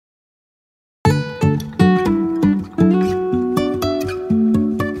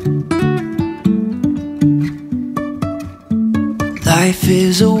Life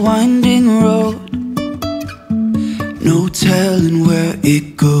is a winding road, no telling where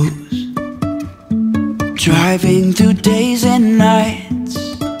it goes. Driving through days and nights,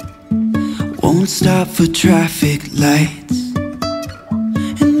 won't stop for traffic lights.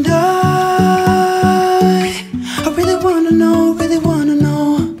 And I really wanna know,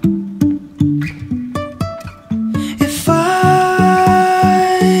 if I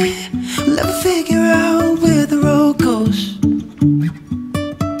will ever figure out where the road goes.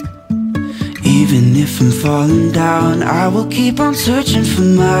 Even if I'm falling down, I will keep on searching for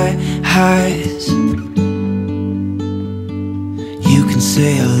my highs. You can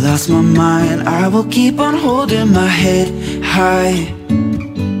say I lost my mind, I will keep on holding my head high.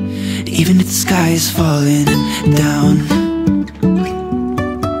 Even if the sky is falling down.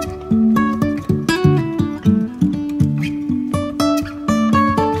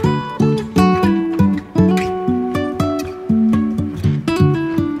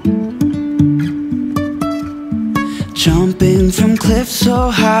 Jumping from cliffs so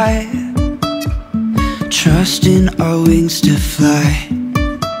high, trusting our wings to fly.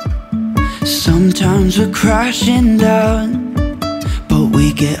 Sometimes we're crashing down, but we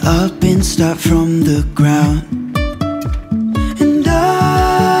get up and start from the ground. And I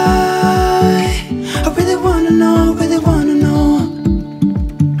really wanna know,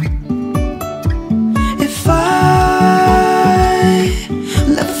 if I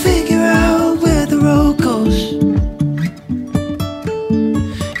will ever figure out where the road goes.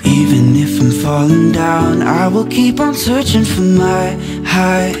 Even if I'm falling down, I will keep on searching for my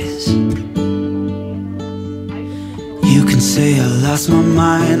highs. You can say I lost my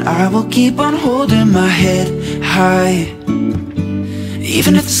mind, I will keep on holding my head high.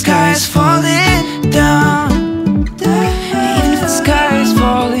 Even if the sky is falling down, even if the sky is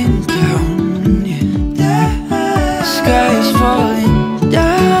falling down, yeah. The sky is falling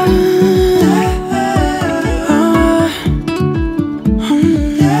down.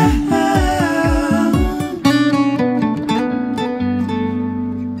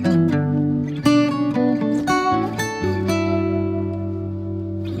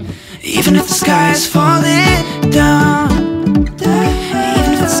 Even if the sky is falling down,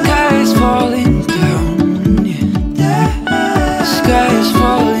 even if the sky is falling down, yeah. The sky is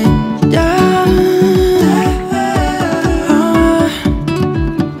falling down.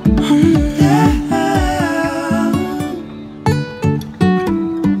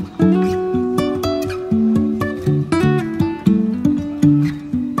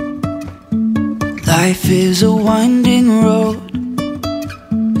 Life is a winding road,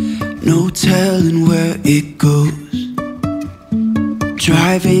 no telling where it goes.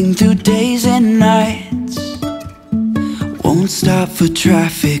 Driving through days and nights, won't stop for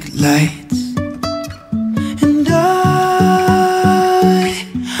traffic lights. And I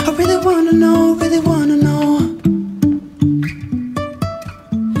really wanna know,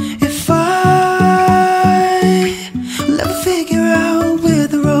 if I will ever figure out where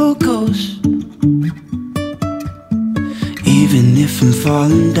the road goes. Even if I'm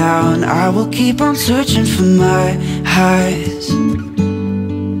falling down, I will keep on searching for my highs.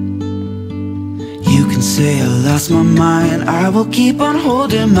 You can say I lost my mind, I will keep on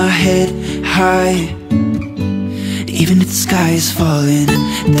holding my head high. Even if the sky is falling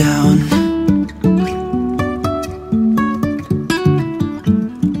down.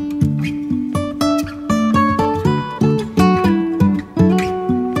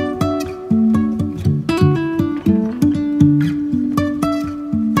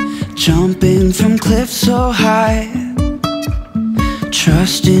 Jumping from cliffs so high,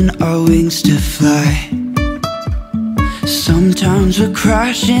 trusting our wings to fly. Sometimes we're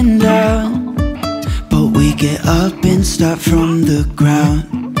crashing down, but we get up and start from the ground.